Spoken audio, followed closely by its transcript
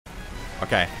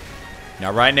Okay.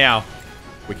 Now, right now,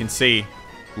 we can see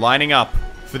lining up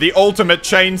for the ultimate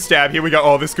chain stab. Here we go.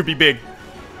 Oh, this could be big.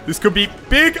 This could be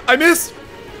big. I missed.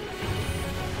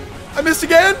 I missed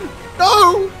again.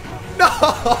 No.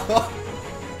 No.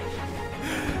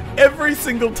 Every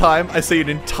single time I see an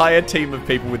entire team of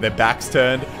people with their backs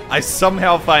turned, I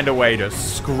somehow find a way to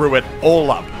screw it all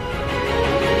up.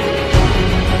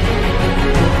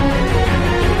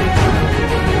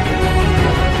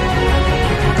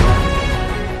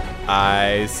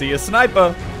 I see a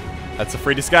sniper. That's a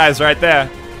free disguise right there.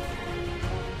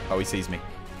 Oh, he sees me.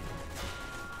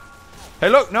 Hey,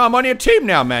 look. No, I'm on your team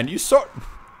now, man. You saw...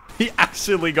 He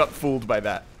actually got fooled by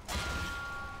that.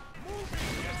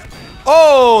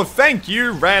 Oh, thank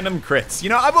you, random crits. You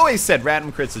know, I've always said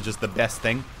random crits are just the best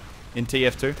thing in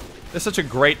TF2. They're such a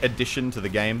great addition to the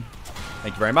game.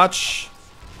 Thank you very much.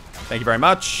 Thank you very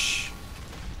much.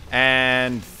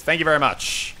 And thank you very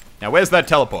much. Now, where's that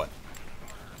teleport?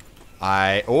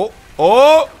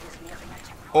 Oh,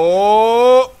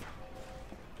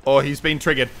 he's been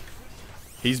triggered.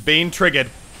 He's been triggered.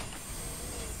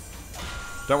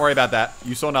 Don't worry about that.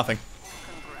 You saw nothing.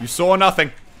 You saw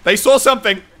nothing. They saw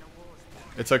something.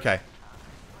 It's okay.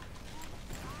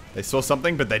 They saw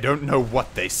something, but they don't know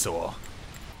what they saw.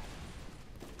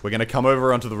 We're gonna come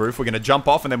over onto the roof. We're gonna jump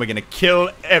off, and then we're gonna kill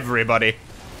everybody.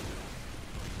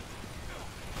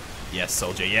 Yes,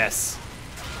 soldier, yes.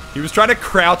 He was trying to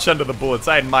crouch under the bullets.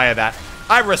 I admire that.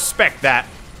 I respect that.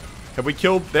 Have we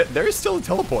killed... There is still a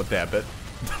teleport there, but...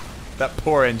 that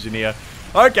poor engineer.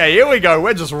 Okay, here we go.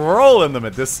 We're just rolling them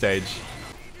at this stage.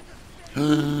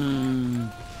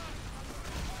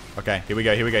 Okay, here we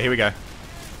go, here we go, here we go.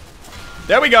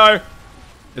 There we go.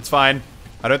 It's fine.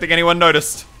 I don't think anyone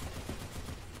noticed.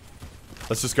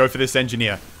 Let's just go for this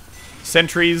engineer.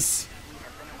 Sentries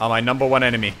are my #1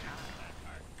 enemy.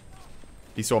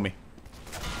 He saw me.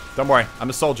 Don't worry, I'm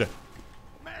a soldier.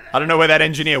 I don't know where that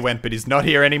engineer went, but he's not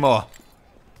here anymore.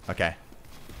 Okay.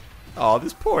 Oh,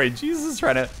 this poor Jesus is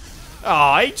trying to...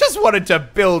 Oh, he just wanted to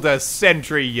build a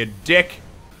sentry, you dick.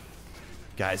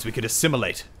 Guys, we could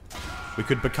assimilate. We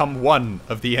could become one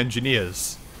of the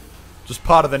engineers. Just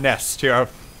part of the nest. Here,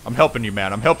 I'm helping you,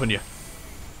 man. I'm helping you.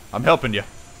 I'm helping you.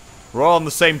 We're all on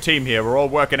the same team here. We're all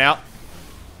working out.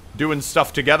 Doing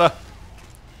stuff together.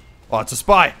 Oh, it's a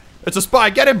spy. It's a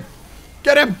spy. Get him.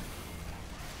 Get him.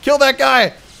 Kill that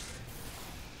guy.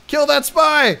 Kill that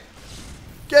spy.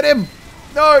 Get him.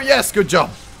 No, yes, good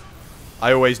job.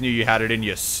 I always knew you had it in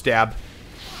you, stab.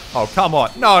 Oh, come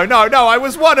on. No, no, no. I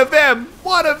was one of them.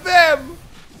 One of them.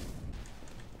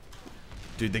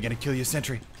 Dude, they're gonna kill your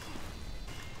sentry.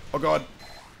 Oh, God.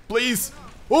 Please.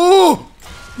 Oh,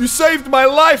 you saved my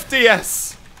life,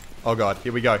 DS. Oh, God.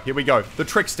 Here we go. Here we go. The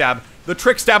trick stab. The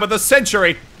trick stab of the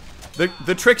century.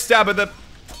 The trick stab of the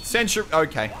century.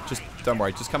 Okay. Just don't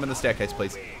worry. Just come in the staircase,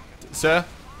 please. Sir,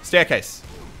 staircase.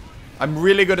 I'm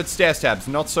really good at stair stabs.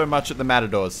 Not so much at the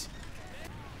matadors.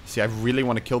 See, I really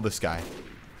want to kill this guy.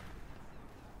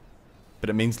 But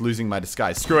it means losing my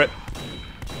disguise. Screw it.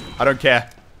 I don't care.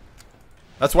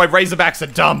 That's why Razorbacks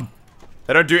are dumb.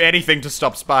 They don't do anything to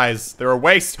stop spies. They're a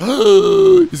waste.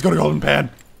 He's got a golden pan.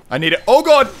 I need it. Oh,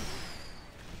 God.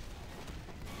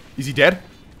 Is he dead?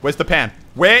 Where's the pan?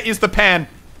 Where is the pan?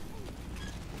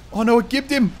 Oh, no, it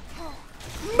gibbed him.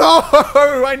 No,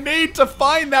 I need to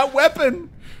find that weapon.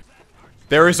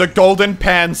 There is a golden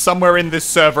pan somewhere in this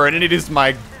server, and it is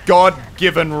my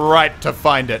God-given right to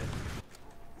find it.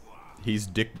 He's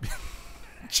dick...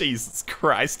 Jesus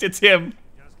Christ, it's him.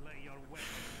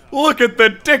 Look at the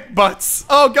dick butts.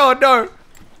 Oh, God, no.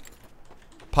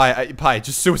 Pie,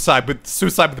 just suicide with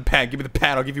the pan. Give me the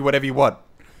pan. I'll give you whatever you want.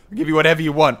 I'll give you whatever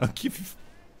you want. I'll give you...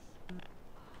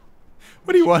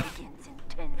 What do you want?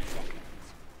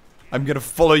 I'm gonna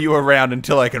follow you around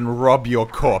until I can rob your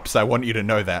corpse. I want you to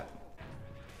know that.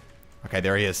 Okay,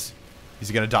 there he is. Is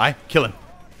he gonna die? Kill him.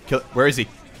 Kill. Where is he?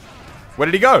 Where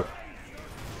did he go?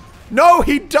 No,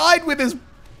 he died with his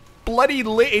bloody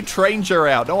Ranger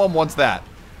out. No one wants that.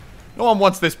 No one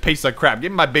wants this piece of crap.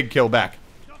 Give me my big kill back.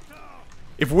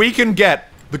 If we can get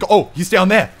the... Oh, he's down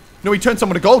there. No, he turned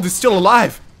someone to gold. He's still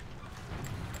alive.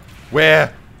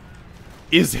 Where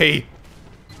is he?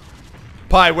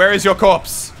 Pie, where is your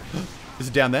corpse? Is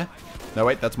it down there? No,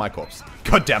 wait, that's my corpse.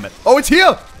 God damn it. Oh, it's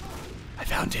here. I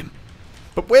found him.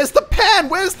 But where's the pan?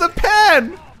 Where's the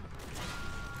pan?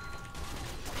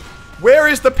 Where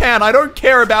is the pan? I don't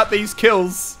care about these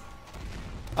kills.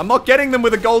 I'm not getting them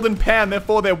with a golden pan,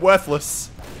 therefore they're worthless.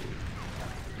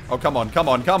 Oh, come on, come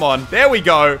on, come on. There we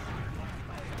go.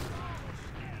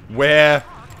 Where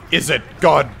is it?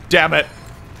 God damn it.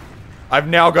 I've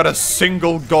now got a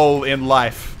single goal in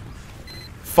life.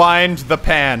 Find the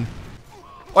pan.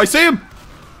 Oh, I see him.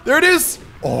 There it is.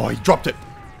 Oh, he dropped it.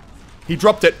 He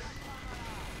dropped it.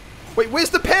 Wait, where's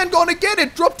the pan gone again?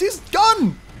 It dropped his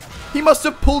gun. He must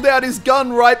have pulled out his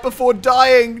gun right before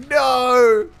dying.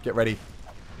 No. Get ready.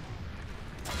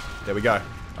 There we go.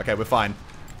 Okay, we're fine.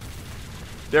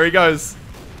 There he goes.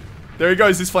 There he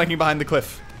goes. He's flanking behind the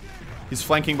cliff. He's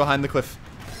flanking behind the cliff.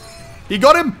 He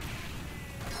got him.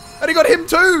 And he got him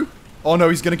too. Oh no,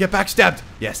 he's going to get backstabbed.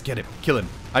 Yes, get him. Kill him.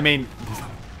 I mean,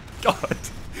 God.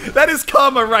 That is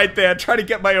karma right there. Trying to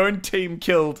get my own team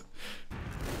killed.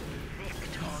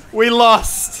 We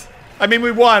lost. I mean,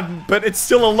 we won, but it's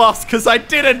still a loss because I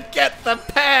didn't get the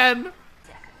pan.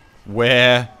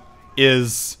 Where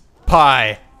is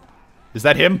Pie? Is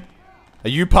that him? Are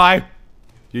you Pie?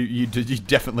 You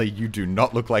definitely, you do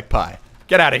not look like Pie.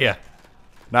 Get out of here.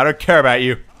 No, I don't care about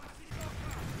you.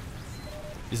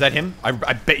 Is that him? I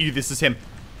bet you this is him.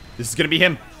 This is gonna be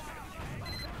him.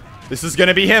 This is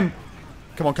gonna be him.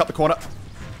 Come on, cut the corner.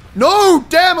 No!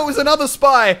 Damn, it was another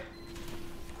spy!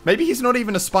 Maybe he's not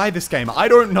even a spy this game. I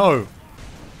don't know.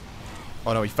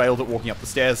 Oh no, he failed at walking up the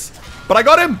stairs. But I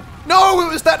got him! No,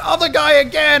 it was that other guy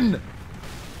again!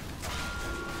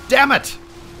 Damn it!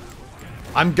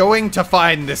 I'm going to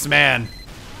find this man.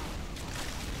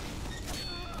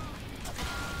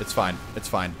 It's fine. It's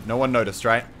fine. No one noticed,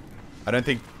 right? I don't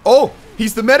think... Oh!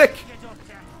 He's the medic!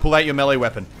 Pull out your melee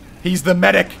weapon. He's the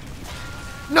medic!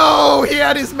 No! He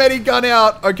had his medi gun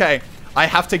out! Okay. I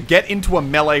have to get into a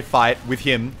melee fight with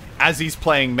him as he's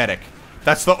playing medic.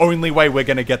 That's the only way we're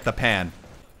gonna get the pan.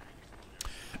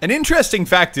 An interesting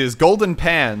fact is, golden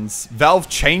pans, Valve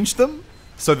changed them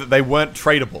so that they weren't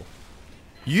tradable.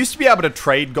 You used to be able to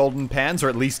trade golden pans, or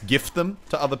at least gift them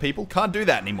to other people. Can't do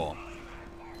that anymore.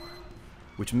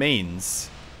 Which means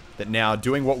that now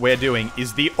doing what we're doing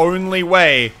is the only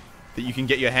way that you can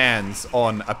get your hands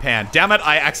on a pan. Damn it,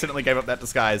 I accidentally gave up that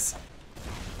disguise.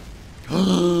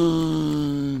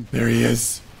 There he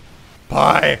is.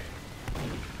 Pie.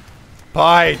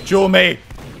 Pie, jewel me.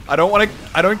 I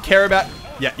don't care about...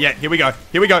 Yeah, here we go.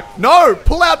 Here we go. No,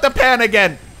 pull out the pan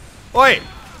again. Oi.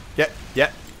 Yeah.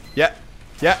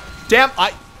 Damn,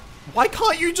 why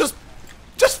can't you just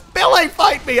melee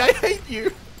fight me? I hate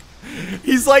you.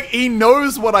 He's like, he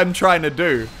knows what I'm trying to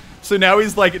do. So now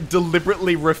he's like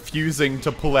deliberately refusing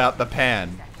to pull out the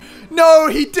pan. No,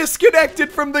 he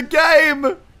disconnected from the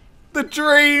game. The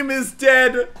dream is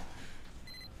dead.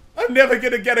 I'm never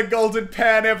gonna get a golden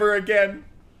pan ever again.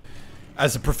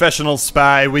 As a professional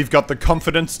spy, we've got the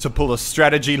confidence to pull a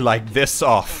strategy like this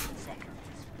off.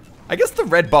 I guess the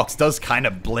red box does kind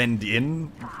of blend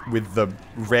in with the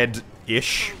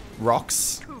red-ish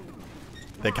rocks.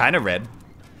 They're kind of red.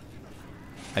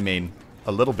 I mean,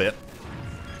 a little bit.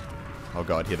 Oh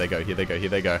god, here they go, here they go, here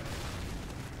they go.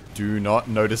 Do not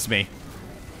notice me.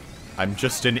 I'm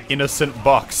just an innocent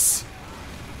box.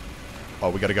 Oh,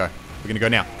 we gotta go. We're gonna go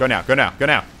now. Go now, go now, go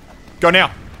now. Go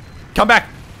now. Come back.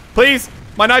 Please.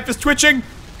 My knife is twitching.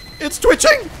 It's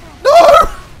twitching. No!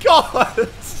 God.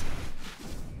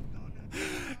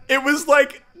 It was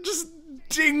like just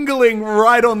dingling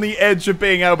right on the edge of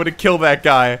being able to kill that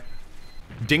guy.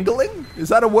 Dingling? Is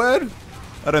that a word?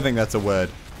 I don't think that's a word.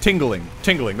 Tingling.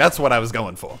 Tingling. That's what I was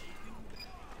going for.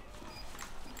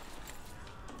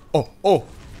 Oh,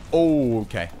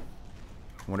 okay.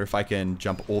 I wonder if I can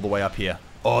jump all the way up here.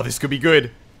 Oh, this could be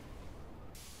good.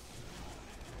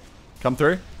 Come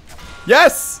through.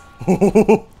 Yes!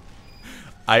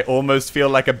 I almost feel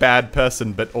like a bad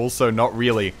person, but also not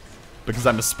really. Because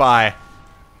I'm a spy.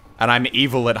 And I'm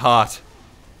evil at heart.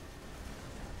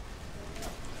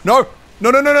 No!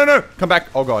 No! Come back.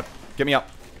 Oh god. Get me up.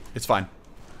 It's fine.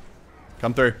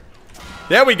 Come through.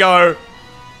 There we go!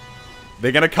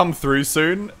 They're gonna come through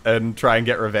soon and try and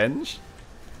get revenge.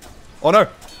 Oh no!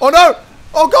 Oh no!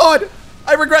 Oh god!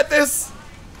 I regret this!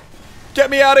 Get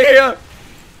me out of here!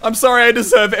 I'm sorry, I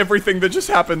deserve everything that just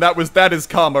happened. That is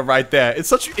karma right there. It's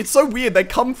so weird. They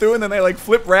come through and then they like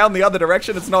flip round the other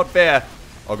direction. It's not fair.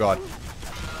 Oh god.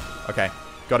 Okay,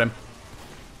 got him.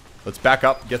 Let's back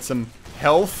up, get some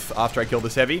health after I kill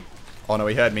this heavy. Oh no,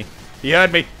 he heard me. He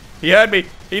heard me. He heard me.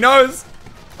 He knows.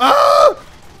 Ah!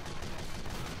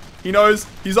 He knows.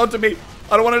 He's onto me.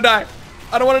 I don't want to die.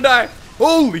 I don't want to die.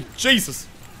 Holy Jesus.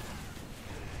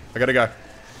 I gotta go.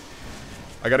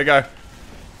 I gotta go.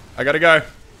 I gotta go.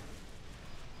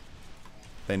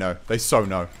 They know. They so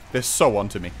know. They're so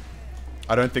onto me.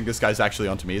 I don't think this guy's actually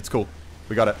onto me. It's cool.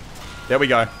 We got it. There we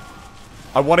go.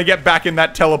 I want to get back in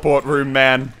that teleport room,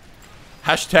 man.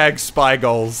 Hashtag spy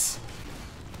goals.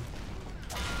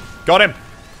 Got him.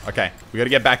 Okay. We gotta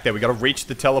get back there. We gotta reach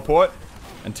the teleport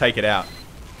and take it out.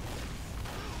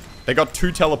 They got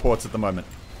 2 teleports at the moment.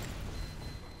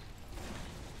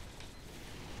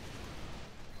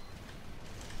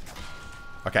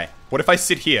 Okay. What if I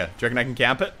sit here? Do you reckon I can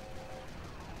camp it?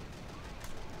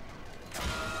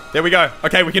 There we go.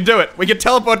 Okay, we can do it. We can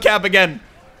teleport camp again.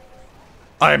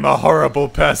 I'm a horrible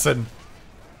person.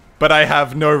 But I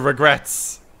have no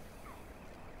regrets.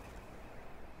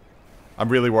 I'm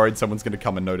really worried someone's going to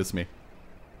come and notice me.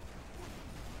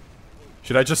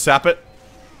 Should I just sap it?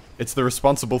 It's the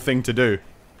responsible thing to do.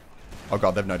 Oh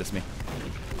god, they've noticed me.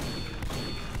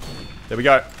 There we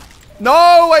go. No,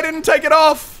 I didn't take it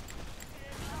off!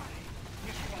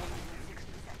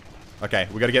 Okay,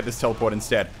 we gotta get this teleport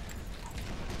instead.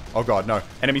 Oh god, no.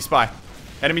 Enemy spy.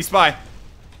 Enemy spy.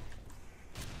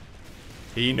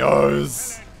 He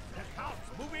knows.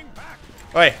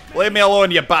 Oi, leave me alone,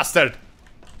 you bastard.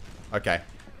 Okay.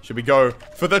 Should we go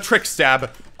for the trick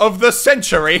stab of the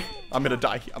century? I'm gonna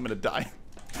die. I'm gonna die.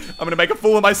 I'm gonna make a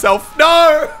fool of myself.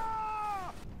 No!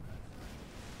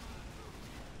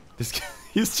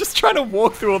 He's just trying to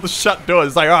walk through all the shut doors.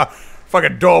 It's like, ah, oh,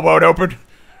 fucking door won't open.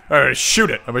 I'm gonna shoot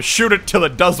it. I'm gonna shoot it till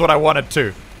it does what I want it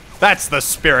to. That's the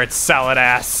spirit, salad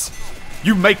ass.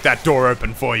 You make that door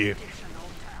open for you.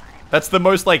 That's the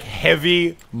most, like,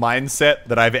 heavy mindset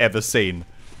that I've ever seen.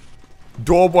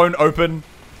 Door won't open.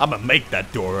 I'm gonna make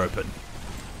that door open.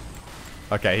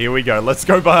 Okay, here we go. Let's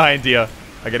go behind here.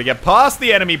 I gotta get past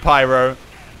the enemy pyro.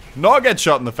 Not get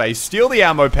shot in the face. Steal the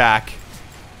ammo pack.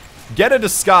 Get a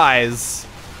disguise.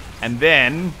 And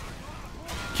then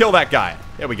kill that guy.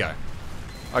 There we go.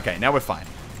 Okay, now we're fine.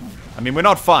 I mean, we're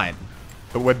not fine.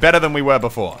 But we're better than we were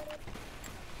before.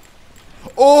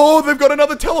 Oh, they've got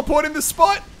another teleport in this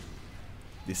spot.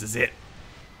 This is it.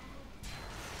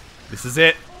 This is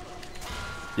it.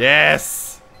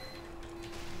 Yes.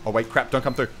 Oh, wait, crap. Don't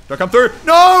come through. Don't come through.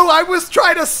 No, I was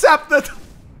trying to sap the...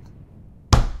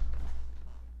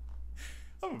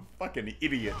 I'm a fucking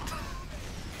idiot.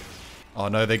 Oh,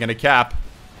 no, they're gonna cap.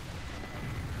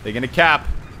 They're gonna cap.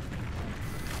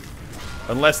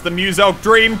 Unless the Muselk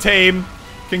Dream Team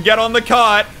can get on the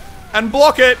cart and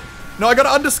block it. No, I gotta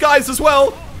undisguise as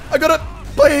well. I gotta...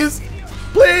 Please.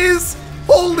 Please.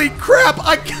 Holy crap.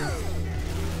 I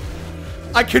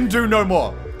can do no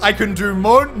more. I can do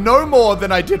no more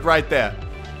than I did right there.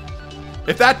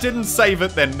 If that didn't save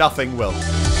it, then nothing will.